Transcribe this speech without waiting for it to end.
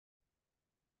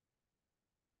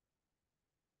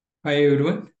Hi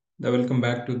everyone, welcome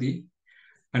back to the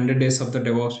 100 days of the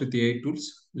DevOps with AI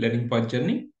tools learning path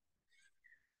journey.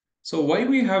 So why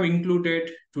we have included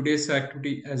today's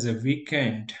activity as a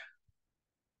weekend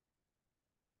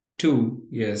too?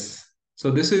 Yes. So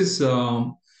this is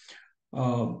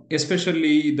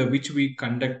especially the which we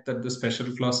conduct the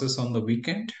special classes on the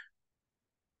weekend.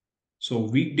 So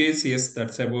weekdays, yes,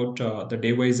 that's about the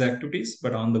day-wise activities,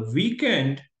 but on the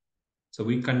weekend, so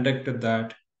we conducted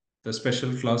that the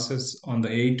special classes on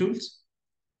the AI tools.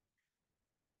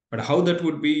 But how that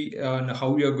would be and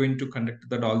how we are going to conduct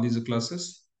that all these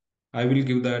classes, I will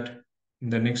give that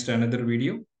in the next another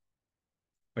video.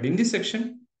 But in this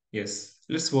section, yes,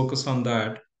 let's focus on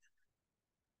that.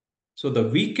 So the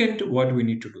weekend, what we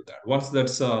need to do that. Once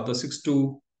that's the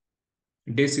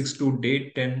day 6 to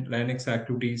day 10 Linux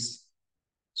activities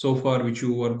so far, which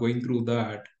you are going through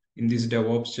that in this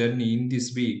DevOps journey in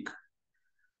this week.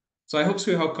 So I hope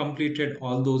so you have completed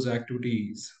all those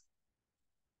activities.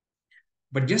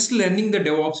 But just learning the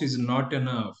DevOps is not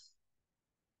enough,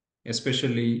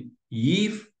 especially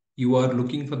if you are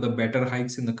looking for the better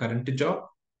hikes in the current job,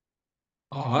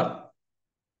 or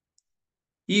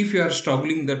if you are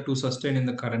struggling that to sustain in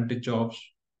the current jobs.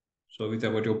 So with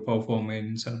about your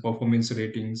performance and performance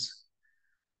ratings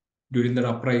during the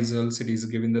appraisals, it is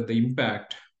given that the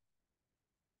impact.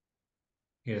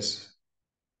 Yes.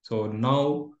 So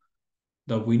now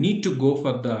the we need to go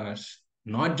for the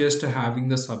not just having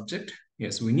the subject.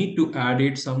 Yes, we need to add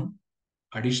it some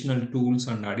additional tools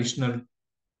and additional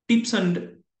tips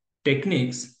and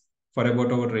techniques for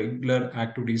about our regular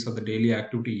activities or the daily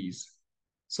activities.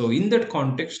 So in that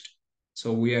context,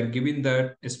 so we are given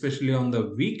that especially on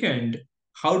the weekend,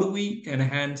 how do we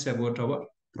enhance about our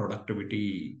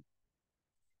productivity?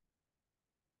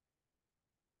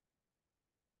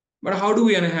 But how do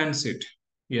we enhance it?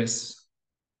 Yes.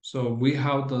 So we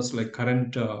have those like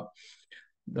current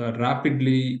the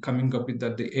rapidly coming up with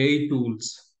the AI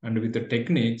tools and with the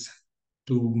techniques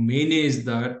to manage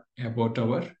that about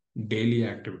our daily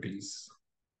activities.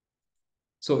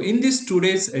 So in this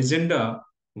today's agenda,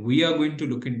 we are going to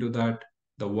look into that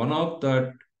the one of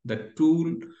the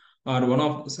tool or one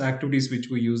of the activities which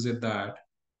we use it that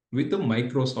with the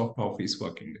Microsoft Office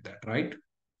working with that, right?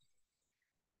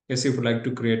 Yes, if you would like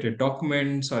to create a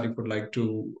documents or if you would like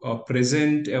to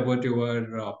present about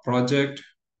your project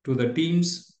to the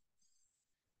teams,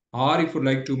 or if you would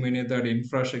like to manage that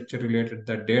infrastructure related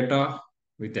the data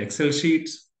with Excel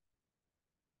sheets.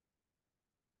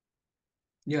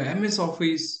 Yeah, MS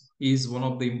Office is one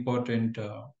of the important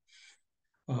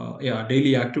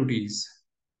daily activities.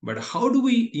 But how do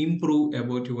we improve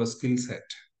about your skill set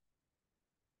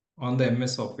on the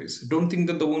MS Office? Don't think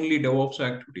that the only DevOps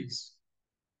activities,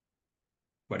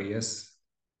 but yes.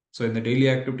 So in the daily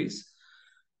activities,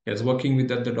 yes, working with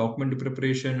that the document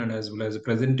preparation and as well as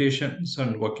presentations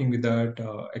and working with that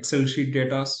Excel sheet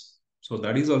data. So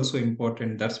that is also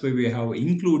important. That's why we have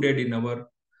included in our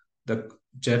the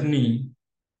journey,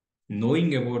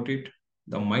 knowing about it,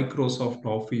 the Microsoft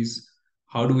Office,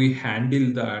 how do we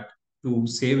handle that to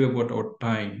save about our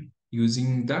time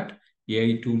using that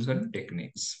AI tools and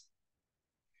techniques.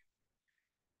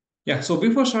 Yeah, so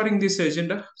before starting this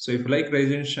agenda, so if you like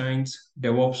Rise and Shines,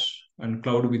 DevOps and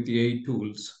Cloud with AI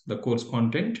tools, the course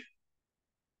content,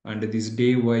 and these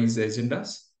day-wise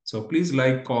agendas, so please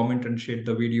like, comment, and share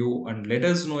the video and let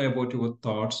us know about your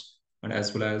thoughts and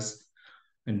as well as,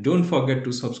 and don't forget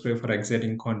to subscribe for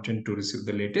exciting content to receive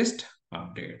the latest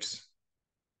updates.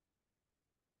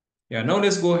 Yeah, now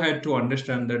let's go ahead to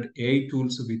understand that AI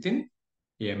tools within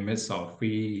MS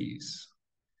Office.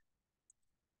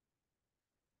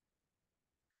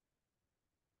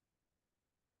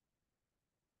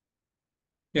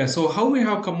 Yeah, so how we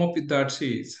have come up with that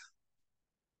is,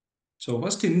 so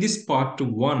first in this part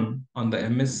one on the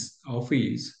MS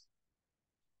Office,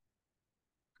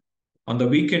 on the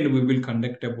weekend we will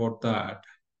conduct about that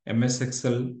MS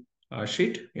Excel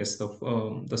sheet. Yes,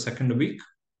 the second week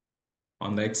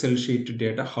on the Excel sheet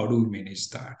data, how do we manage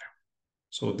that?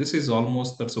 So this is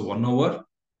almost that's a 1 hour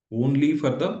only for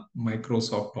the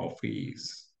Microsoft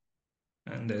Office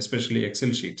and especially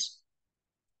Excel sheets.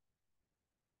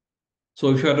 So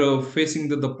if you are facing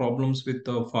the problems with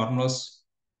the formulas,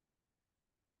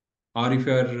 or if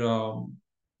you are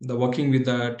the working with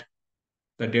that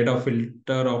the data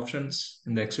filter options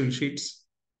in the Excel sheets,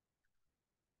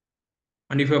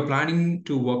 and if you are planning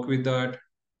to work with that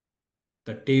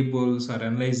the tables or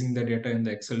analyzing the data in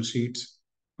the Excel sheets,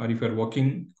 or if you are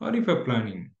working or if you are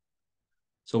planning,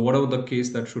 so whatever the case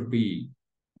that should be,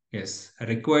 yes,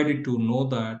 required to know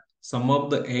that some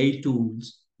of the AI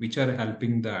tools which are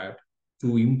helping that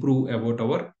to improve about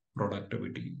our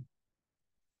productivity.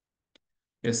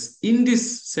 Yes, in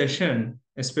this session,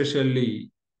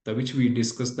 especially the which we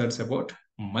discussed, that's about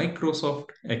Microsoft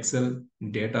Excel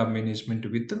data management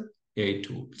with AI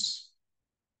tools.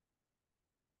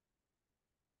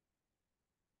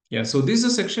 Yeah, so this is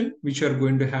a section which you are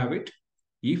going to have it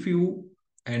if you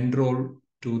enroll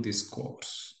to this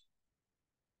course.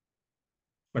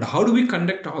 But how do we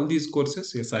conduct all these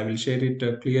courses? Yes, I will share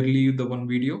it clearly with the one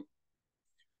video.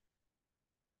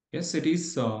 Yes, it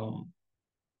is the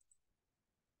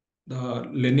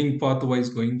learning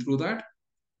pathwise going through that,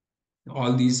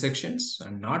 all these sections.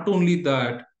 And not only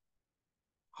that,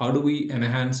 how do we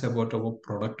enhance about our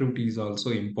productivity is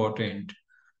also important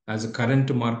as a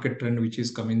current market trend which is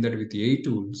coming there with AI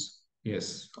tools.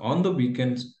 Yes, on the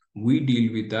weekends, we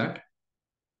deal with that.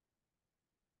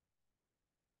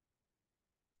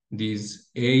 These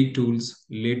AI tools,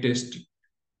 latest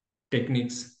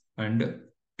techniques and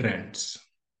trends.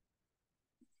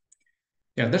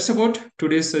 Yeah, that's about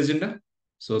today's agenda.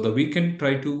 So the weekend,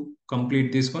 try to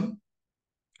complete this one.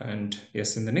 And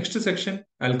yes, in the next section,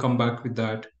 I'll come back with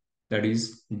that. That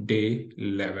is day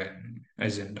 11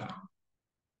 agenda.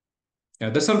 Yeah,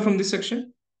 that's all from this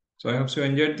section. So I hope you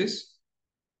enjoyed this.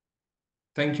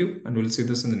 Thank you, and we'll see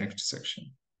this in the next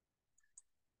section.